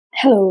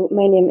Hello,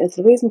 my name is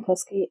Louise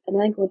McCluskey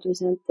and I'm going to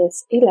present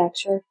this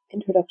e-lecture,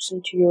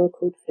 Introduction to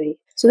Eurocode 3.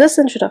 So this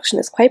introduction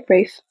is quite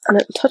brief and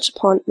it will touch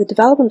upon the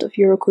development of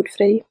Eurocode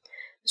 3,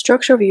 the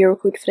structure of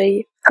Eurocode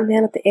 3, and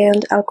then at the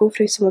end I'll go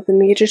through some of the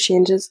major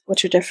changes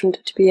which are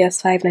different to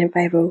BS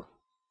 5950.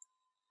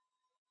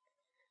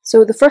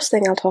 So the first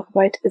thing I'll talk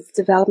about is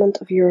the development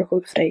of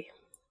Eurocode 3.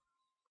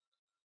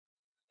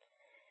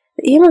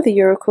 The aim of the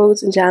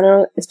Eurocodes in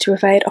general is to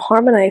provide a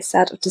harmonised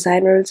set of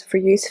design rules for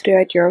use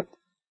throughout Europe,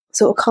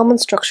 so a common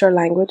structure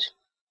language,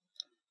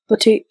 but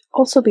to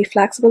also be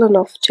flexible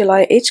enough to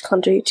allow each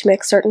country to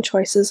make certain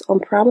choices on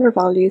parameter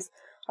values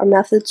or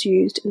methods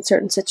used in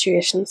certain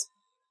situations.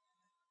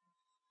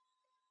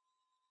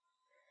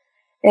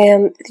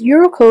 The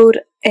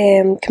Eurocode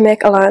can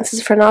make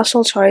allowances for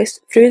national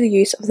choice through the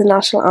use of the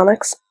national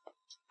annex,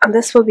 and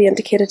this will be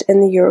indicated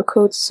in the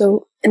Eurocodes.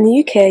 So in the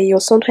UK you'll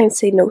sometimes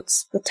see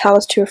notes that tell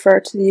us to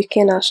refer to the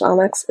UK national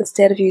annex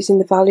instead of using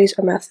the values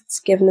or methods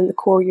given in the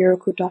core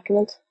Eurocode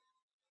document.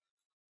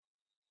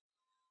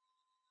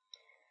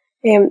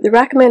 The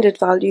recommended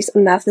values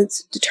and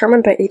methods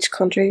determined by each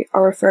country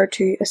are referred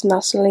to as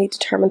nationally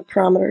determined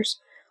parameters,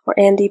 or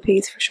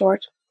NDPs for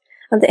short,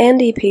 and the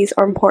NDPs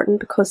are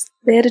important because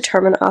they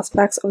determine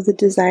aspects of the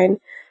design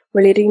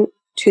relating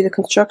to the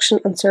construction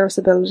and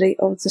serviceability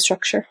of the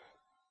structure.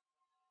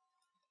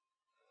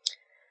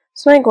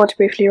 So I'm going to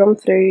briefly run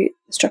through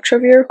the structure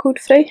of Eurocode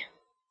 3.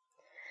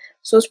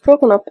 So it's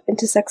broken up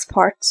into 6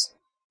 parts.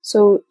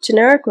 So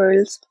generic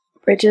rules,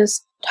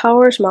 bridges,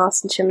 towers,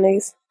 masts and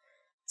chimneys,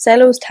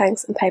 silos,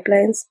 tanks and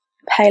pipelines,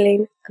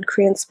 piling and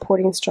crane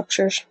supporting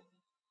structures.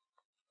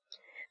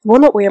 The one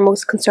that we are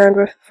most concerned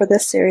with for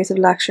this series of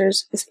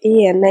lectures is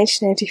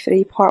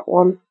EN1993 Part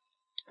 1,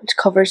 which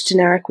covers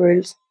generic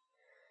rules.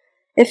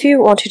 If you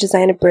want to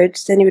design a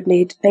bridge, then you would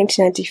need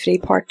 1993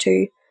 Part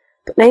 2,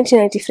 but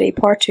 1993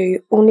 Part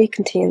 2 only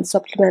contains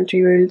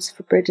supplementary rules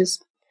for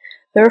bridges.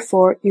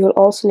 Therefore, you will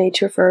also need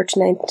to refer to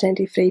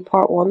 1993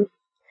 Part 1.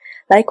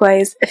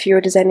 Likewise, if you were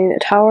designing a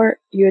tower,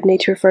 you would need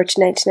to refer to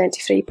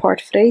 1993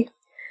 Part 3,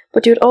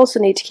 but you would also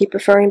need to keep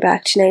referring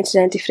back to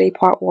 1993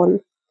 Part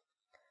 1.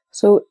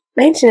 So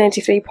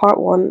 1993 Part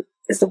 1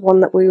 is the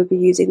one that we will be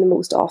using the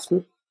most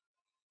often.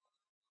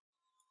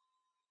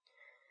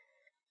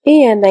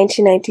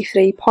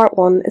 EN1993 Part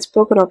 1 is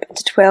broken up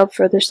into 12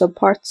 further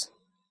subparts.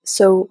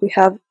 So we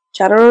have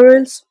general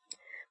rules,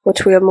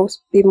 which we will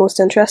be most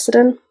interested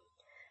in,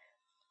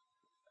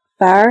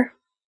 fire,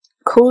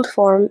 cold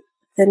form,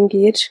 thin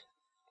gauge,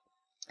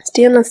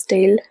 stainless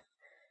steel,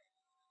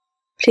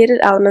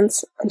 plated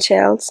elements and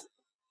shells.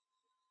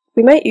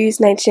 We might use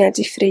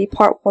 1993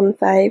 Part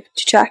 1.5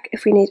 to check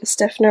if we need a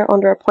stiffener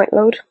under a point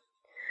load.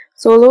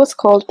 So although it's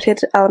called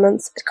plated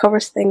elements, it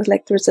covers things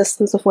like the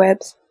resistance of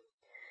webs.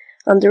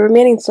 And the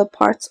remaining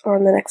subparts are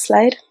on the next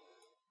slide.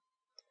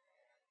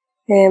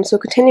 So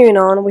continuing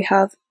on, we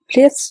have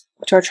plates,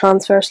 which are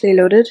transversely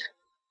loaded,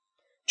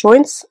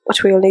 joints,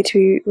 which we will need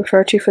to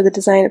refer to for the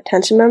design of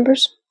tension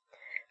members,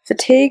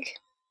 fatigue,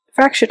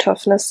 fracture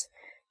toughness,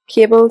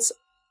 cables,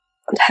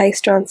 and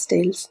high-strand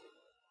steels.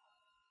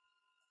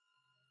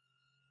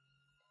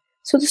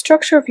 So the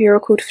structure of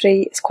Eurocode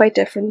 3 is quite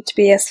different to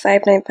BS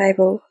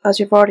 5950, as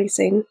you've already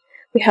seen.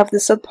 We have the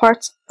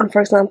subparts, and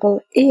for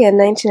example,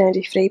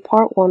 EN1993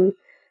 Part 1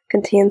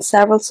 contains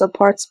several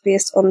subparts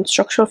based on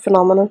structural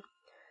phenomena.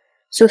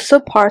 So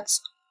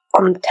subparts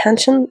on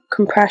tension,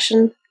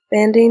 compression,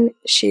 bending,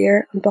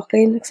 shear, and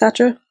buckling,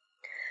 etc.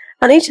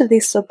 And each of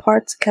these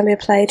subparts can be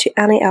applied to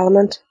any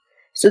element.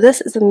 So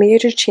this is a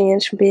major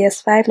change from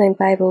BS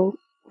 5950,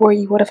 where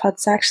you would have had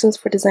sections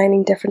for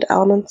designing different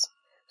elements,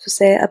 so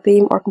say a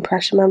beam or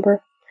compression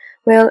member.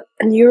 Well,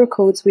 in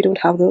Eurocodes we don't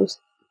have those.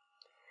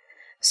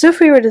 So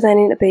if we were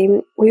designing a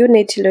beam, we would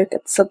need to look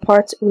at the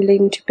subparts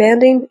relating to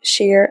bending,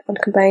 shear,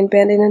 and combined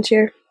bending and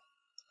shear.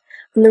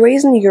 And the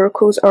reason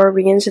Eurocodes are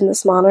arranged in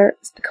this manner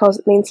is because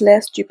it means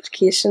less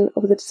duplication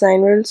of the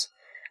design rules,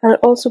 and it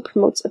also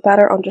promotes a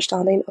better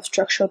understanding of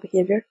structural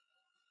behaviour.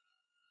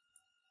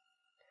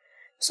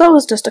 So that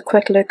was just a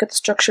quick look at the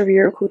structure of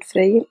Eurocode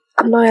 3,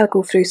 and now I'll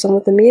go through some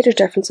of the major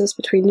differences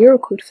between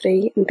Eurocode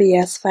 3 and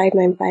BS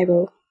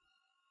 5950.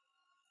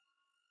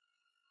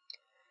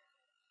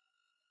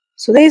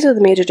 So these are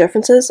the major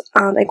differences,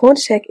 and I'm going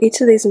to take each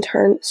of these in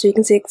turn so you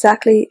can see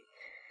exactly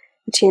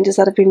the changes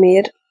that have been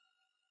made.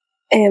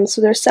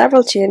 So there are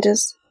several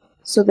changes.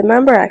 So the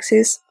member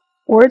axes,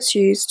 words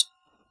used,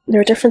 there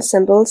are different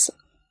symbols,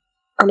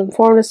 and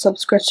informative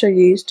subscripts are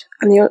used,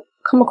 and you'll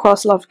come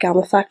across a lot of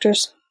gamma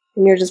factors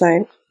in your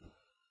design.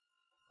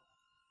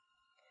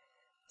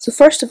 So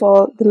first of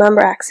all, the member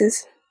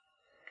axes.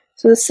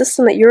 So the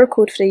system that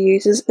Eurocode 3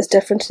 uses is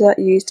different to that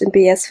used in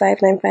BS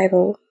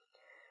 5950.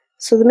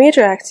 So the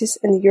major axis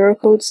in the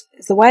Eurocodes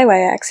is the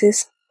YY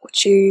axis,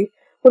 which you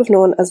would have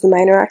known as the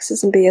minor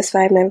axis in BS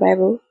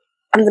 5950,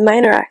 and the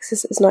minor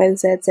axis is now the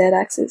ZZ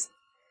axis.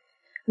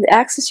 And the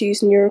axes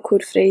used in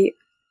Eurocode 3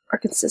 are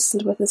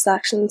consistent with the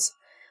sections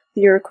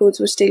the Eurocodes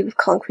which deal with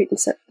concrete and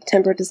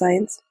timber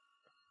designs.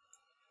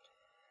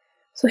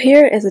 So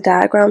here is a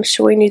diagram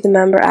showing you the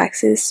member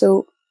axes.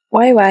 So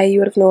YY you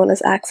would have known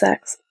as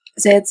XX,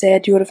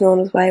 ZZ you would have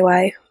known as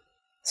YY.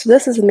 So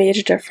this is a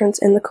major difference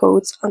in the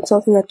codes and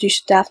something that you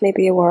should definitely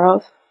be aware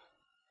of.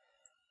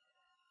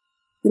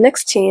 The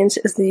next change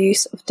is the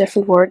use of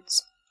different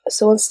words.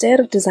 So instead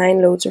of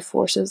design loads or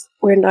forces,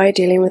 we're now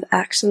dealing with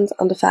actions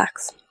and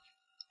effects.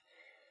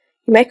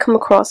 You might come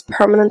across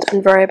permanent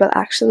and variable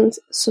actions,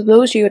 so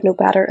those you would know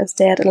better as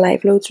dead and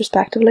live loads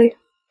respectively.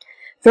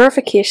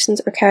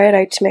 Verifications are carried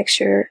out to make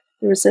sure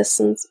the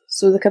resistance,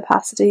 so the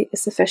capacity,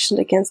 is sufficient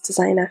against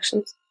design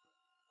actions.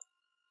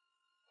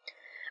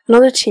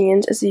 Another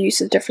change is the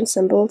use of different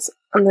symbols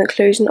and the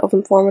inclusion of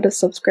informative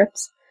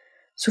subscripts.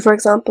 So for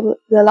example,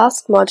 the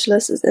elastic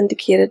modulus is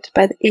indicated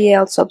by the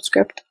EL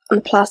subscript and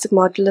the plastic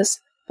modulus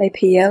by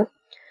PL.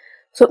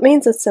 So it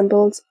means that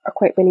symbols are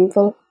quite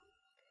meaningful.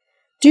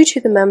 Due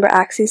to the member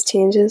axes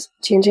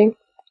changing,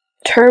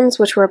 terms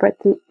which were about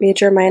the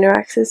major and minor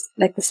axes,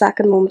 like the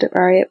second moment of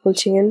area, will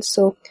change.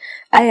 So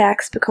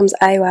IX becomes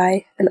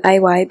IY and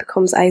IY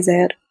becomes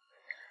IZ.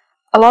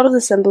 A lot of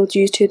the symbols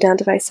used to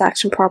identify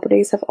section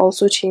properties have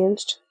also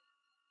changed.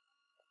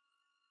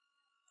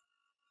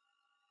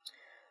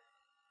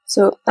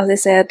 So, as I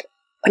said,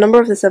 a number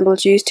of the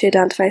symbols used to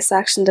identify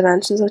section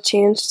dimensions have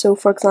changed. So,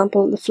 for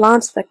example, the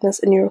flange thickness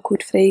in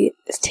Eurocode 3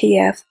 is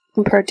TF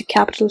compared to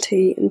capital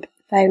T in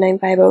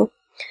 5950.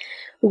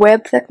 The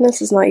web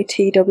thickness is now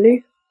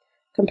TW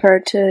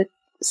compared to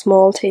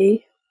small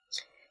t.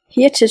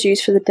 H is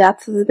used for the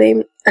depth of the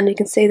beam, and you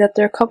can see that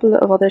there are a couple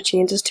of other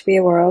changes to be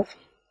aware of.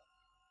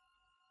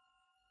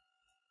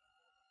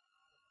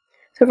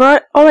 So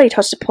I've already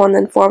touched upon the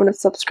informative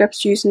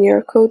subscripts used in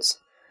Eurocodes.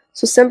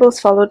 So symbols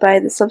followed by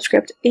the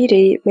subscript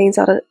ED means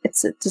that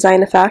it's a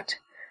design effect,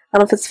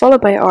 and if it's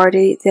followed by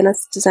RD, then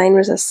it's design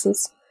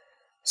resistance.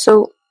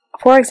 So,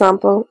 for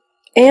example,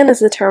 N is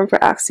the term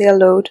for axial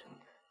load.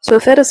 So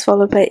if it is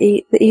followed by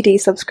the ED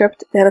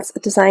subscript, then it's a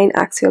design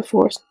axial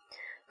force.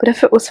 But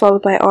if it was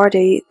followed by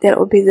RD, then it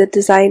would be the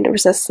design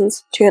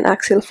resistance to an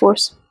axial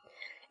force.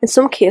 In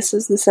some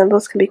cases, the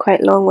symbols can be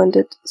quite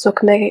long-winded, so it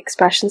can make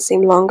expressions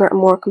seem longer and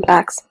more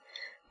complex,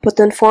 but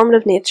the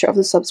informative nature of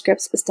the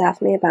subscripts is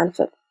definitely a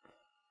benefit.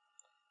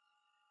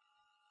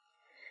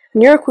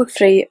 Eurocode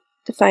 3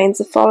 defines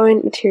the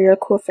following material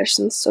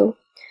coefficients. So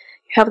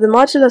you have the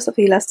modulus of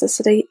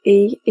elasticity,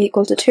 E,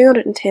 equal to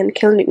 210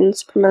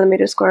 kilonewtons per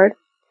millimeter squared.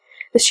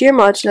 The shear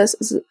modulus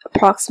is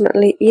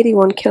approximately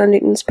 81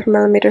 kilonewtons per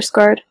millimeter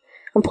squared,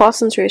 and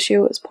Poisson's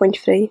ratio is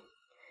 0.3.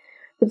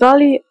 The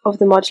value of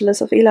the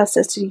modulus of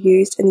elasticity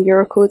used in the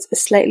Eurocodes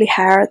is slightly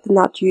higher than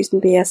that used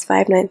in BS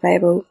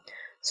 5950,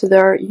 so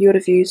there you would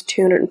have used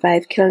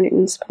 205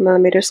 kilonewtons per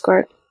millimeter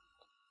squared.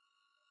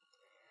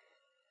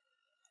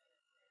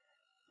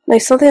 Now,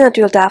 something that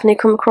you'll definitely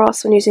come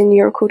across when using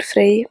Eurocode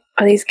 3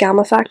 are these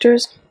gamma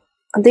factors,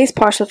 and these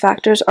partial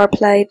factors are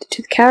applied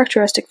to the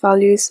characteristic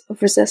values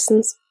of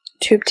resistance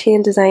to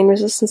obtain design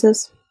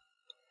resistances.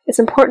 It's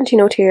important to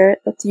note here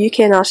that the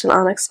UK National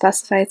Annex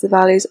specifies the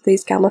values of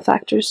these gamma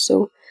factors,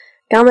 so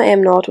gamma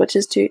M0, which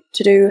is to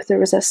do with the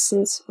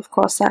resistance of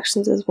cross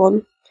sections, is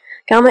 1.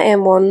 Gamma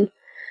M1,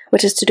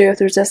 which is to do with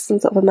the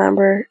resistance of a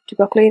member to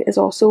buckling, is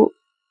also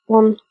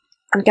 1.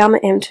 And gamma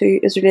M2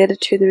 is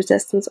related to the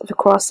resistance of a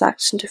cross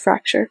section to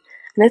fracture,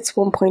 and it's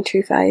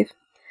 1.25.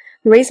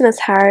 The reason it's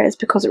higher is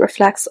because it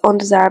reflects the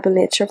undesirable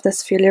nature of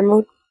this failure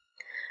mode.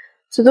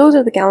 So those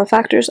are the gamma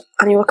factors,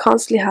 and you will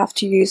constantly have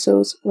to use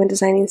those when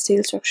designing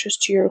steel structures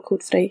to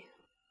Eurocode 3.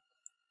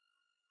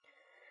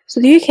 So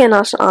the UK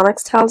National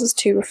Annex tells us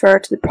to refer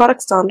to the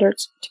product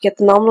standards to get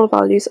the nominal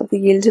values of the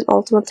yielding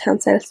ultimate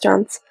tensile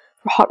strengths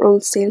for hot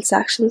rolled steel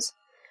sections.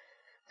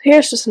 So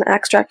here's just an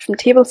extract from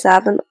Table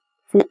 7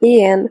 from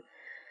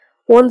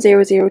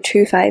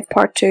EN1993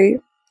 Part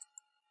 2.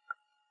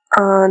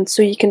 And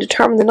so you can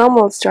determine the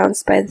nominal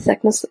strengths by the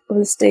thickness of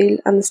the steel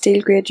and the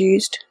steel grade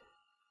used.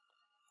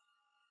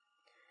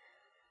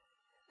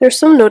 There are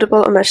some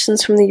notable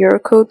omissions from the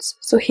Eurocodes,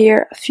 so here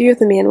are a few of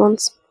the main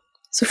ones.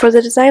 So for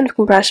the design of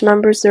compression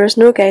members, there is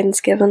no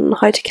guidance given on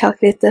how to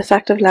calculate the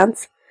effective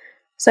length,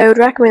 so I would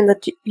recommend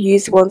that you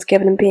use the ones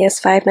given in BS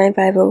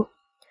 5950.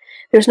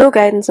 There is no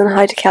guidance on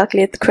how to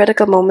calculate the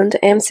critical moment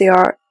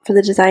MCR for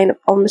the design of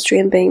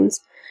unrestrained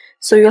beams,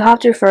 so you'll have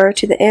to refer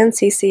to the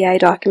NCCI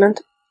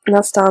document, and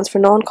that stands for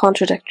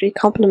Non-Contradictory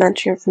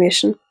Complementary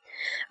Information,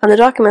 and the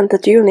document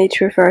that you will need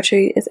to refer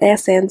to is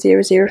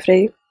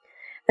SN003.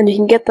 And you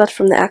can get that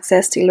from the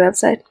Access Steel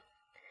website.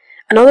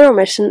 Another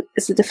omission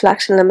is the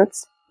deflection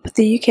limits, but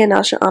the UK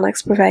National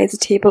Annex provides a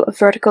table of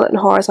vertical and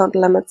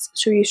horizontal limits,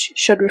 so you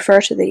should refer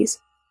to these.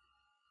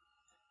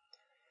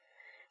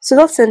 So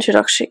that's the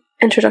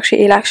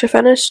introductory e-lecture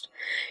finished.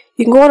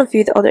 You can go on and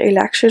view the other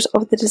e-lectures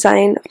of the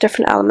design of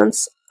different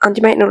elements, and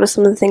you might notice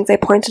some of the things I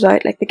pointed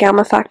out, like the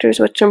gamma factors,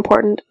 which are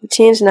important, the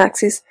change in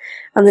axes,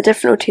 and the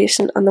different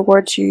notation and the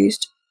words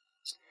used.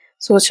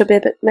 So it should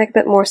make a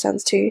bit more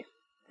sense to you.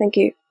 Thank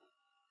you.